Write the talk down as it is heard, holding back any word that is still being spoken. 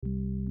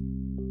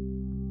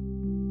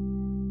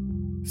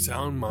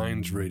Sound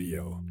Minds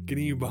Radio,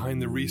 getting you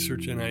behind the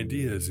research and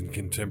ideas in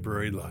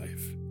contemporary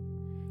life.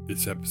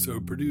 This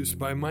episode produced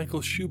by Michael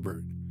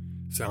Schubert.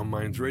 Sound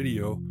Minds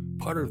Radio,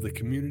 part of the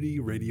Community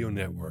Radio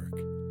Network.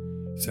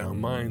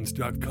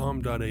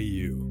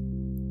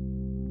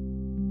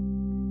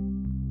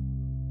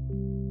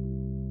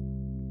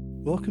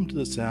 soundminds.com.au. Welcome to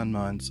the Sound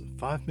Minds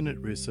 5-Minute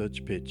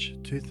Research Pitch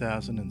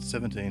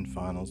 2017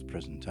 Finals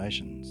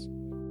Presentations.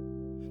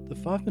 The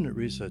 5-Minute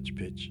Research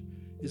Pitch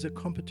is a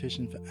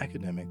competition for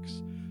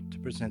academics to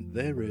present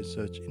their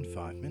research in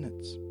 5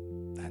 minutes.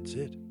 That's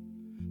it.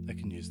 They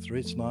can use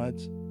 3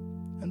 slides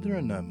and there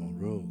are no more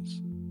rules.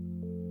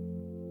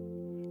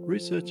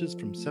 Researchers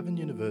from 7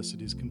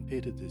 universities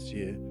competed this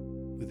year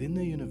within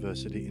their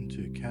university in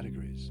 2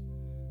 categories: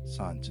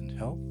 Science and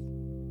Health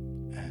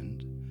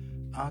and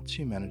Arts,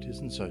 Humanities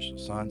and Social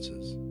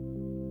Sciences.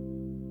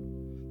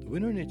 The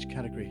winner in each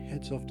category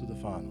heads off to the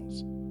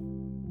finals.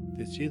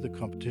 This year the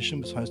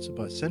competition was hosted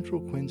by Central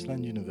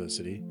Queensland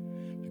University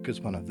because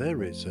one of their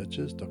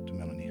researchers, Dr.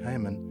 Melanie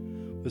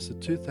Heyman, was the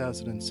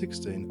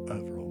 2016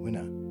 overall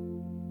winner.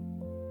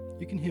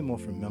 You can hear more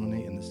from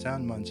Melanie in the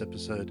Sound Minds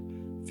episode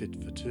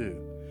Fit for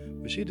Two,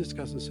 where she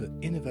discusses her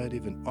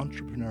innovative and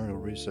entrepreneurial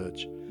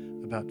research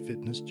about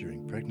fitness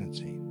during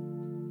pregnancy.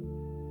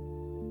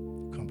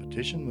 The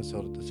competition was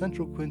held at the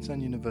Central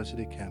Queensland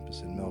University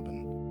campus in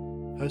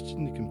Melbourne,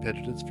 hosting the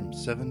competitors from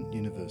 7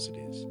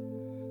 universities: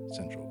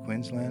 Central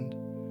Queensland,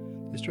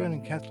 the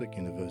Australian Catholic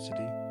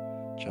University,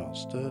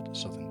 Charles Sturt,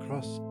 Southern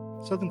Cross,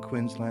 Southern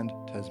Queensland,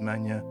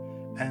 Tasmania,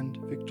 and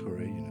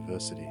Victoria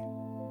University.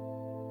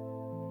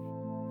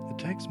 It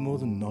takes more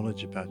than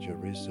knowledge about your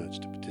research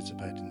to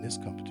participate in this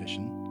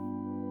competition.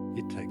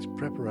 It takes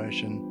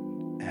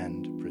preparation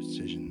and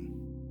precision.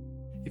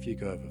 If you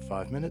go over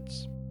 5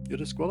 minutes, you're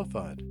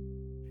disqualified.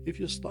 If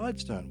your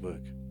slides don't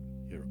work,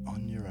 you're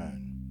on your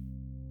own.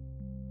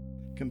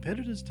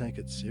 Competitors take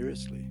it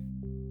seriously.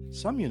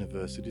 Some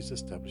universities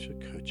establish a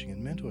coaching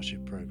and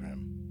mentorship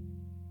program.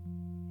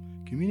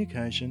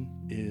 Communication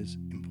is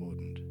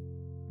important.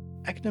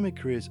 Academic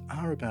careers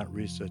are about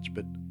research,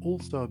 but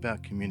also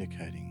about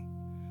communicating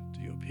to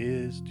your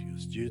peers, to your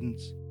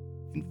students,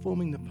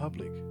 informing the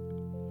public.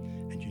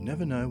 And you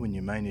never know when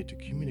you may need to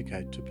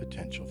communicate to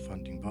potential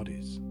funding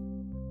bodies.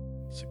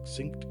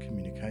 Succinct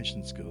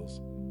communication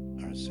skills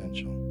are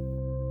essential.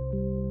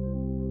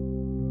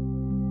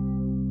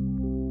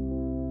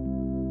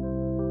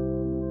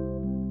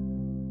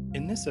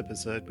 In this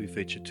episode, we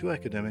feature 2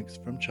 academics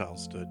from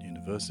Charles Sturt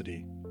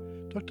University: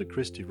 Dr.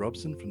 Kristy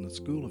Robson from the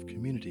School of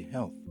Community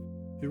Health,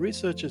 who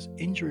researches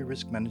injury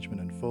risk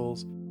management and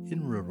falls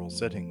in rural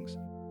settings,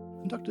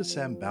 and Dr.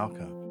 Sam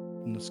Bowker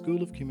from the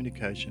School of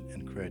Communication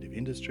and Creative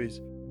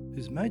Industries,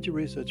 whose major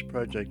research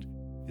project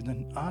is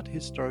an art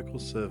historical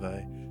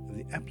survey of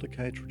the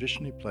applique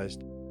traditionally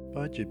placed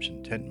by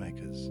Egyptian tent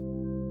makers.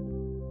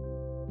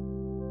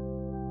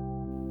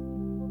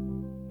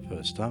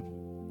 First up,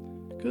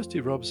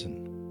 Kristy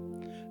Robson,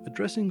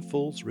 addressing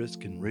falls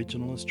risk in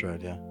regional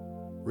Australia,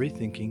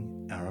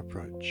 rethinking our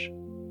approach.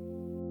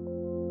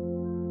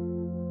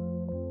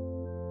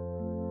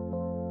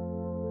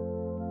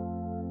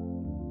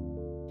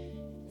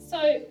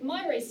 So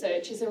my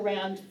research is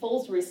around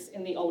falls risks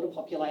in the older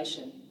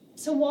population.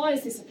 So why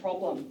is this a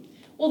problem?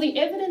 Well, the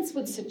evidence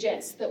would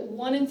suggest that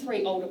 1 in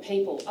 3 older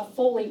people are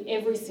falling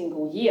every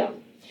single year.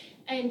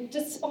 And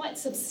despite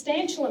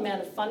substantial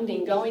amount of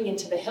funding going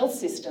into the health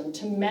system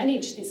to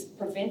manage this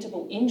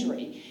preventable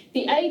injury,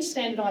 the age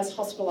standardised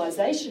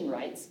hospitalisation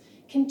rates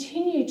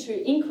continue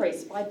to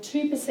increase by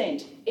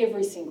 2%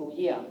 every single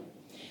year.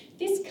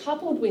 This,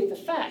 coupled with the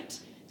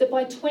fact that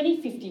by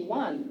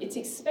 2051, it's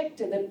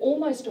expected that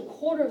almost a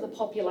quarter of the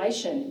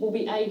population will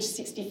be aged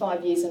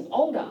 65 years and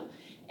older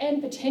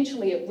and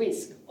potentially at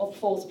risk of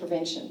falls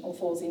prevention or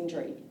falls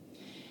injury.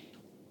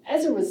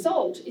 As a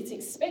result, it's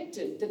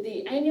expected that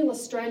the annual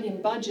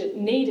Australian budget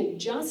needed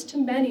just to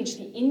manage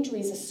the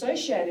injuries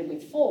associated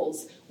with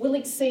falls will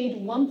exceed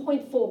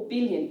 $1.4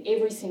 billion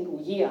every single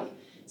year.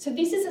 So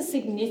this is a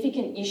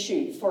significant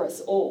issue for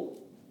us all.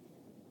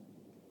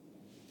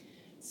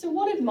 So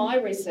what did my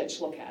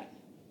research look at?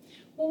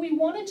 Well, we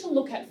wanted to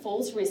look at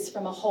falls risks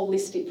from a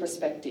holistic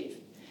perspective.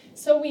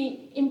 So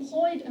we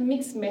employed a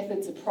mixed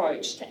methods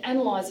approach to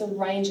analyse a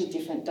range of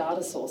different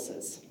data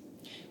sources.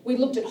 We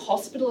looked at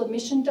hospital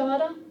admission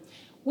data,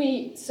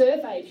 we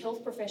surveyed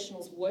health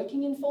professionals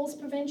working in falls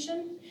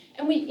prevention,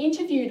 and we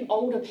interviewed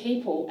older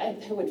people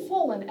who had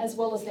fallen as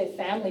well as their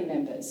family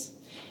members.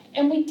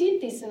 And we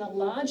did this in a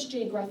large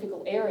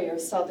geographical area of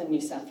southern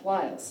New South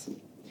Wales.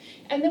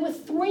 And there were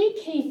 3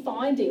 key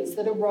findings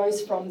that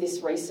arose from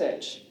this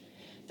research.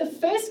 The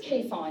first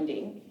key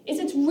finding is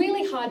it's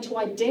really hard to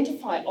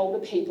identify older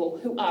people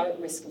who are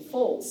at risk of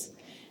falls,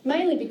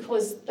 mainly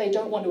because they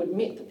don't want to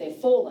admit that they've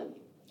fallen.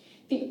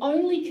 The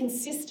only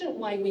consistent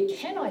way we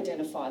can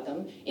identify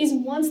them is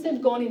once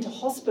they've gone into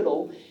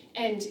hospital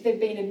and they've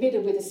been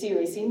admitted with a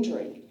serious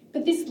injury.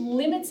 But this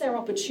limits our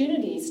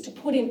opportunities to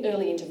put in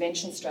early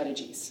intervention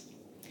strategies.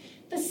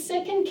 The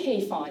second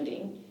key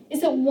finding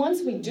is that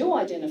once we do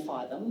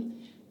identify them,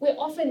 we're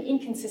often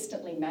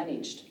inconsistently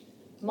managed.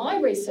 My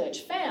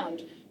research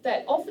found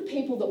that of the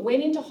people that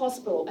went into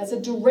hospital as a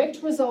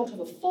direct result of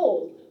a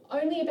fall,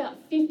 only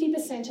about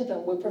 50% of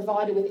them were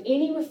provided with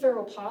any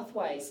referral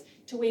pathways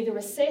to either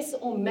assess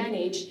or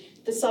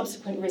manage the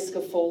subsequent risk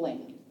of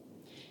falling.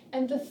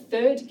 And the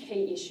third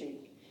key issue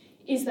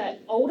is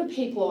that older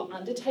people are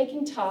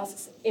undertaking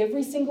tasks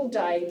every single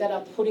day that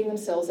are putting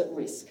themselves at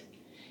risk.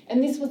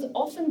 And this was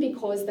often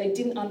because they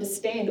didn't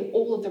understand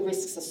all of the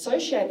risks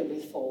associated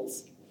with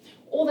falls,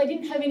 or they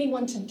didn't have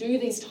anyone to do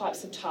these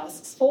types of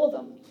tasks for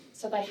them,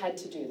 so they had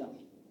to do them.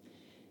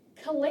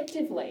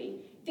 Collectively,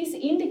 this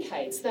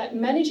indicates that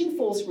managing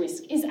falls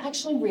risk is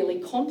actually really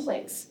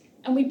complex,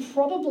 and we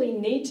probably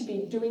need to be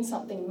doing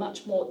something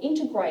much more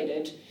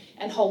integrated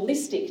and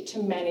holistic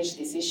to manage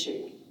this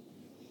issue.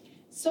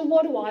 So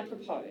what do I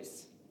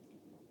propose?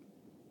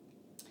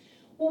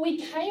 Well, we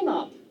came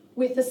up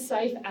with the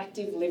Safe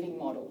Active Living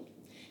model.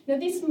 Now,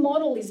 this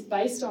model is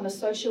based on a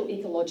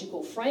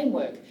socio-ecological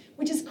framework,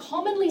 which is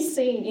commonly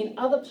seen in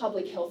other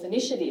public health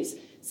initiatives,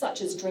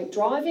 such as drink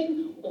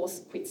driving or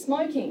quit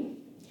smoking.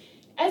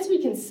 As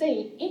we can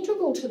see,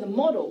 integral to the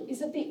model is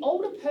that the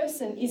older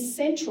person is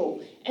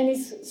central and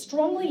is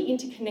strongly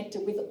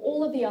interconnected with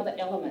all of the other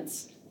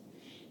elements.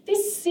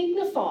 This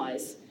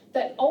signifies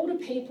that older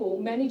people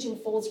managing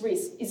falls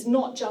risk is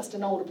not just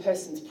an older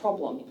person's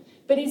problem,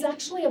 but is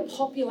actually a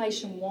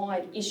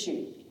population-wide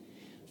issue.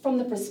 From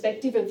the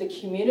perspective of the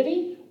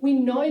community, we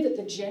know that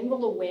the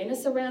general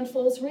awareness around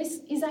falls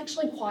risk is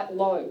actually quite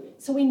low,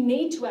 so we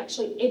need to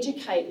actually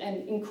educate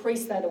and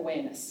increase that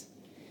awareness.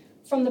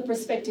 From the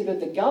perspective of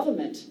the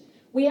government,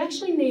 we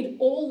actually need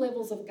all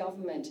levels of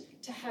government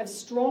to have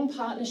strong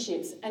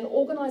partnerships and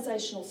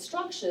organisational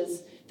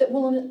structures that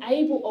will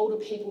enable older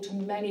people to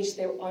manage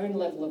their own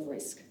level of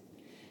risk.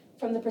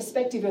 From the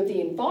perspective of the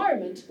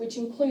environment, which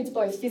includes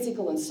both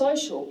physical and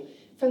social,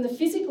 from the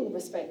physical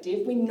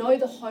perspective, we know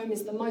the home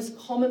is the most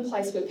common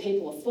place where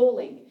people are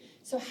falling.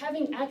 So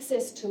having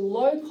access to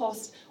low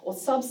cost or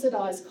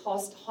subsidised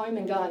cost home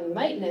and garden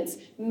maintenance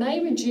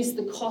may reduce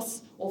the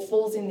costs or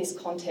falls in this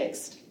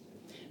context.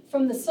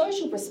 From the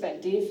social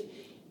perspective,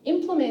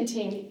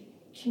 implementing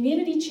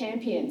community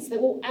champions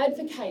that will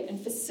advocate and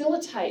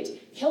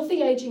facilitate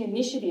healthy ageing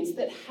initiatives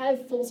that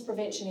have falls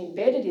prevention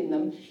embedded in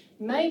them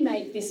may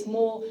make this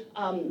more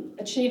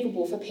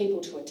achievable for people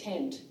to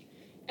attend.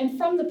 And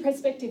from the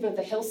perspective of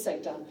the health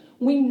sector,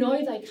 we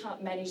know they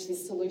can't manage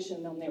this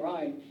solution on their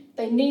own.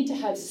 They need to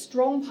have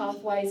strong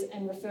pathways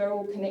and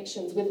referral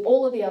connections with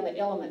all of the other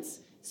elements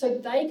so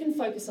they can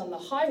focus on the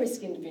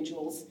high-risk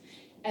individuals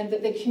and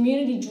that the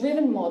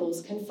community-driven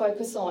models can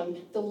focus on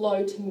the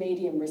low to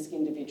medium-risk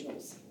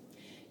individuals.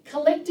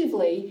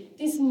 Collectively,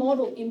 this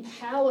model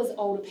empowers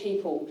older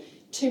people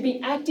to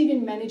be active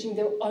in managing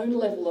their own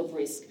level of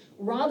risk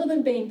rather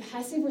than being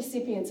passive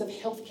recipients of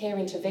healthcare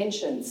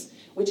interventions,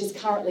 which is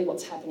currently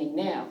what's happening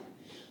now.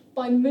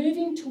 By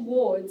moving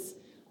towards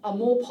a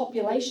more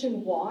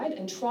population-wide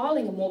and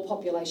trialling a more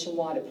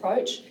population-wide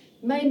approach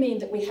may mean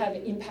that we have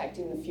impact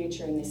in the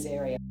future in this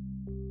area.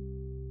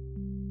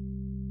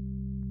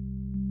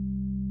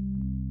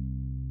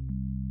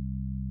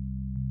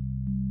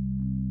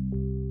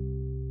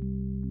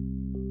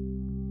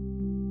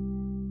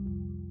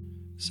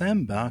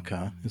 Sam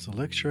Bowker is a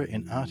lecturer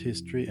in art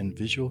history and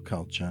visual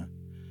culture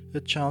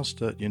at Charles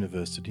Sturt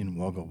University in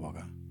Wagga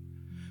Wagga,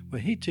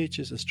 where he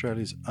teaches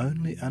Australia's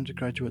only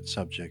undergraduate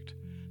subject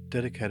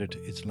dedicated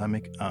to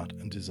Islamic art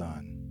and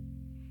design.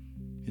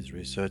 His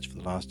research for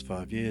the last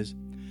 5 years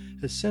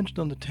has centred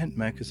on the tent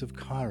makers of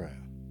Cairo,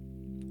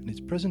 and his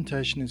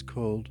presentation is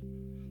called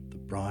The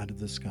Bride of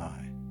the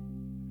Sky.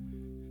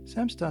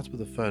 Sam starts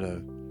with a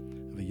photo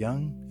of a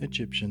young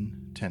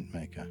Egyptian tent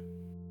maker.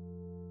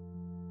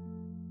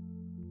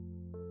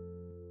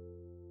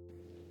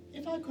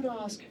 If I could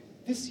ask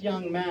this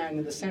young man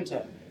in the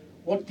centre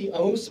what the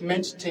oath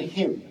meant to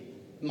him,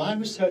 my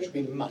research would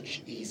be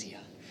much easier.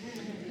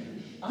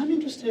 I'm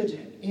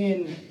interested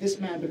in this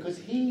man because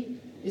he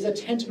is a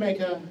tent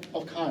maker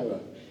of Cairo.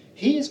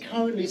 He is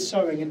currently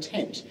sewing a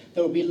tent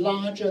that will be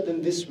larger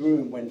than this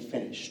room when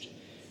finished.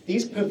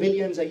 These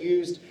pavilions are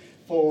used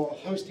for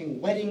hosting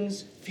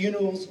weddings,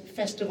 funerals,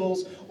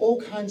 festivals,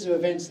 all kinds of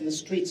events in the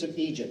streets of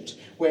Egypt,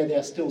 where they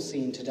are still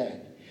seen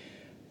today.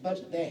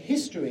 But their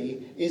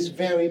history is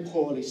very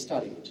poorly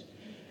studied.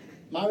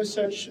 My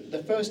research,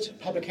 the first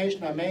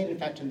publication I made, in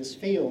fact, in this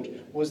field,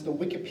 was the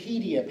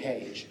Wikipedia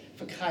page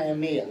for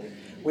Khayyamiyya,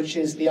 which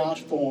is the art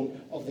form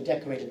of the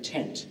decorated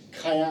tent.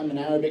 Khayyam in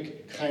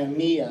Arabic,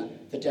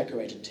 Khayyamiyya, the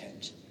decorated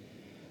tent.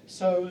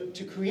 So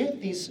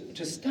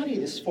to study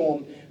this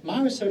form,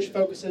 my research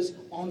focuses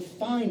on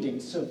finding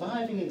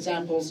surviving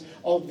examples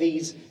of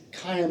these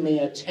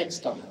Khayyamiyya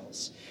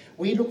textiles.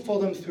 We look for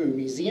them through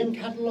museum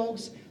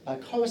catalogues, by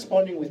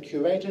corresponding with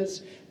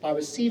curators, by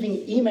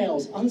receiving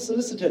emails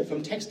unsolicited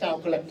from textile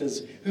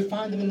collectors who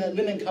find them in their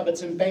linen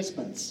cupboards and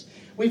basements.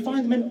 We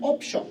find them in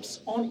op shops,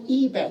 on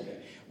eBay.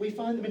 We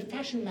find them in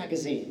fashion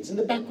magazines, in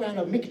the background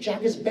of Mick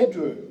Jagger's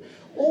bedroom.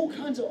 All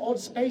kinds of odd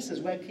spaces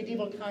where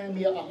medieval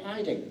Khayyamiyya are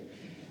hiding.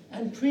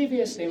 And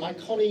previously, my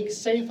colleague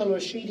Saif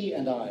al-Rashidi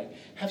and I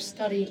have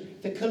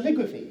studied the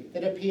calligraphy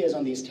that appears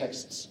on these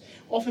texts,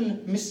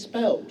 often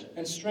misspelled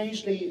and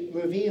strangely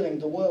revealing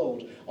the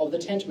world of the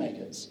tent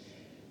makers.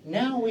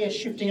 Now we are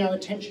shifting our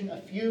attention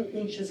a few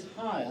inches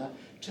higher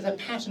to the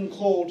pattern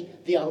called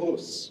the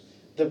arus,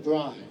 the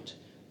bride,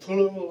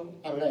 plural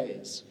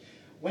arrays.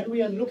 When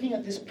we are looking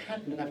at this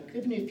pattern, and I've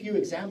given you a few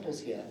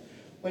examples here,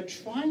 we're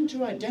trying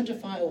to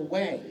identify a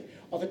way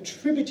of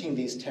attributing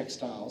these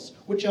textiles,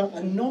 which are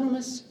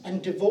anonymous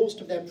and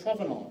divorced of their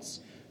provenance,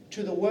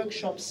 to the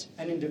workshops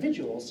and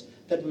individuals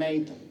that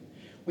made them.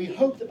 We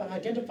hope that by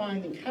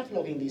identifying and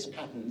cataloguing these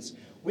patterns,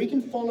 we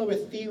can follow a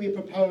theory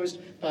proposed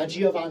by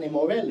Giovanni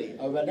Morelli,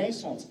 a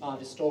Renaissance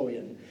art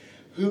historian,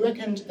 who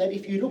reckoned that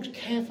if you looked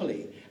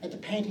carefully at the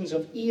paintings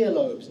of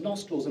earlobes,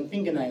 nostrils, and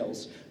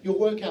fingernails, you'll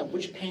work out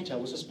which painter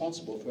was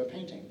responsible for a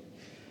painting.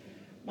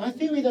 My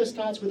theory, though,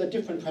 starts with a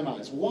different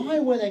premise. Why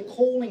were they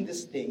calling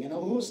this thing an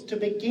arus to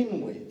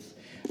begin with?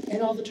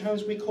 In other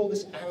terms, we call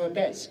this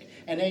arabesque,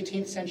 an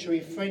 18th century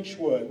French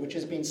word which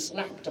has been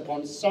slapped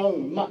upon so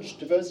much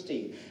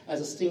diversity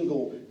as a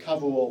single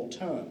coverall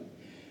term.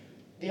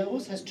 The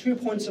arus has 2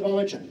 points of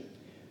origin.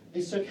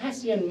 The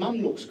Circassian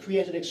Mamluks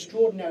created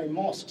extraordinary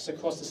mosques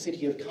across the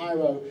city of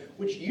Cairo,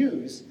 which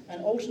use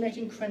an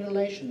alternating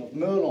crenellation of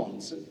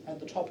merlons at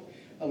the top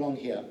along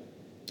here,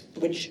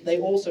 which they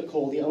also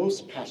call the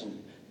arus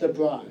pattern, the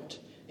bride,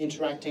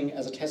 interacting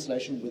as a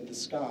tessellation with the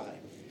sky.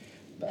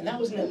 And that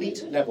was an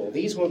elite level.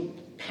 These were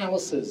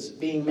palaces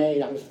being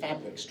made out of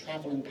fabrics,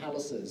 travelling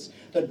palaces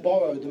that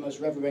borrowed the most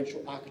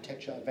reverential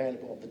architecture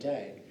available of the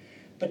day.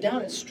 But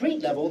down at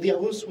street level, the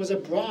arus was a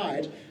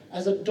bride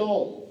as a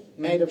doll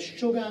made of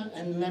sugar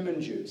and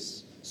lemon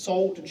juice,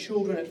 sold to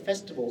children at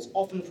festivals,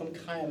 often from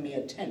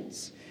Khayamia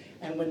tents.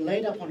 And when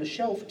laid up on a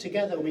shelf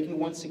together, we can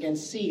once again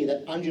see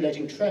that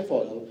undulating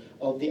trefoil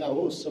of the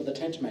arus of the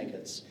tent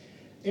makers.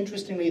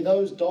 Interestingly,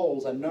 those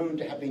dolls are known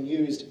to have been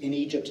used in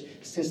Egypt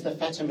since the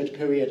Fatimid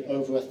period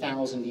over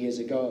 1,000 years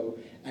ago,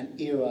 an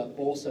era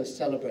also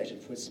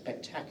celebrated for its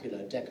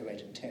spectacular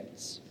decorated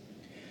tents.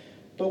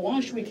 But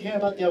why should we care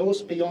about the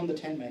arus beyond the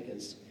tent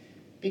makers?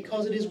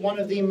 Because it is one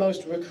of the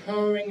most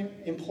recurring,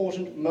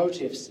 important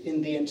motifs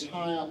in the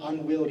entire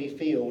unwieldy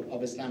field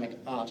of Islamic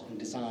art and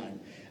design,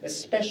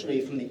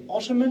 especially from the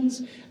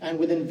Ottomans and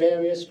within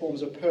various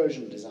forms of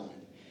Persian design.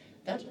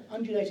 That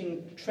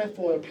undulating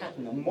trefoil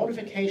pattern, a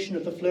modification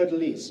of the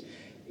fleur-de-lis,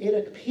 it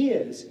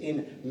appears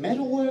in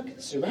metalwork,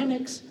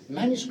 ceramics,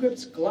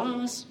 manuscripts,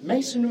 glass,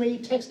 masonry,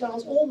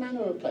 textiles, all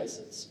manner of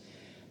places.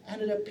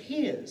 And it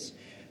appears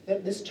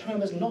that this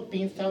term has not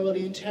been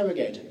thoroughly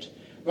interrogated.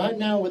 Right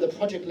now, with a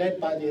project led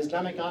by the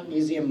Islamic Art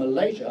Museum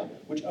Malaysia,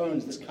 which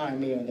owns this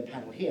Khayamia in the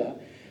panel here,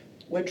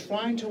 we're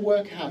trying to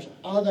work out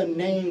other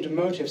named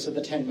motifs of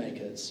the tent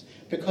makers,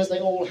 because they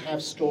all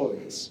have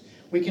stories.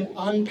 We can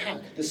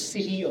unpack the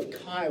city of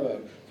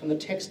Cairo from the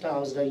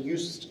textiles that are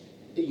used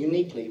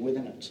uniquely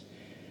within it.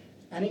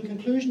 And in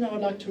conclusion, I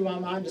would like to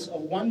remind us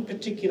of one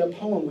particular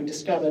poem we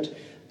discovered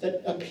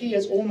that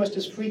appears almost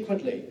as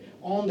frequently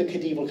on the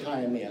Khedive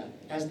Khayamia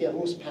as the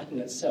arus pattern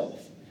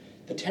itself.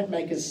 The tent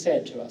makers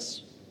said to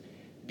us,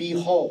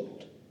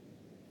 "Behold,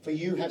 for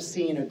you have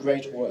seen a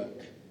great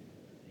work.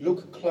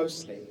 Look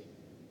closely,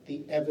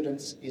 the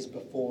evidence is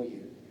before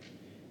you.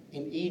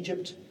 In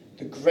Egypt,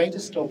 the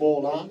greatest of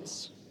all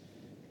arts,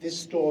 this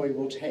story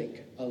will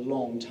take a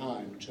long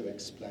time to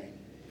explain."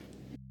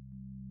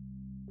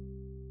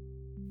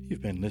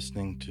 You've been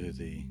listening to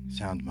the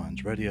Sound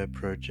Minds Radio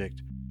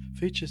Project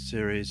feature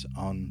series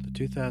on the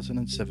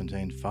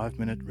 2017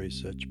 5-minute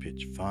research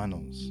pitch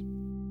finals.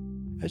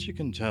 As you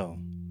can tell,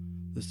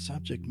 the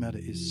subject matter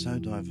is so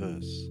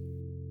diverse.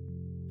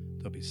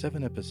 There'll be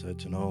 7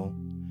 episodes in all,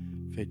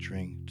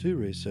 featuring 2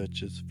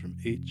 researchers from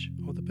each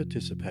of the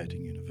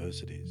participating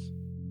universities.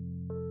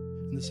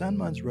 And the Sound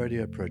Minds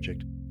Radio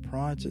Project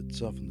prides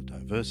itself on the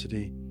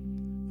diversity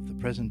of the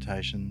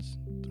presentations,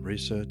 the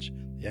research,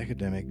 the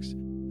academics,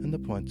 and the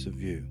points of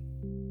view.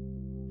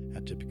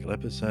 Our typical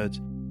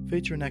episodes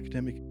feature an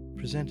academic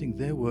presenting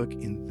their work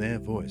in their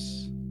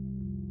voice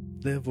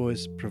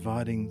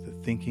providing the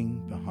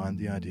thinking behind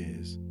the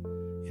ideas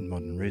in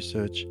modern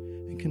research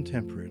and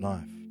contemporary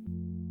life,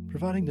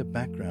 providing the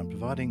background,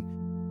 providing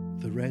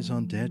the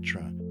raison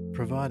d'etre,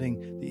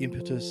 providing the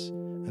impetus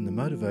and the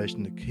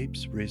motivation that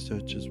keeps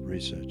researchers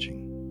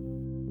researching.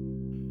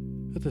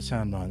 At the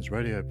Sound Minds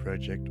Radio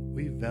Project,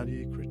 we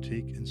value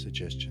critique and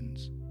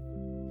suggestions.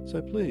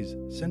 So please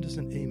send us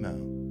an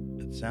email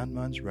at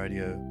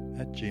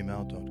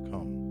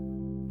soundmindsradio@gmail.com.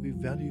 We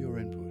value your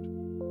input.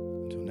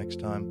 Until next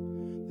time,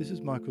 this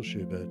is Michael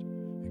Schubert,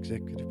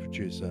 Executive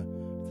Producer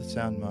of the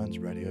Sound Minds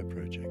Radio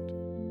Project.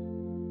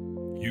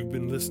 You've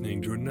been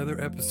listening to another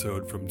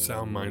episode from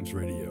Sound Minds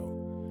Radio,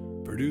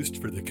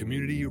 produced for the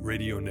Community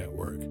Radio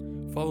Network.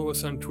 Follow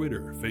us on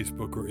Twitter,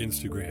 Facebook, or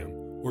Instagram,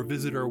 or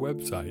visit our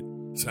website,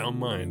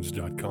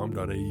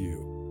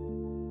 soundminds.com.au.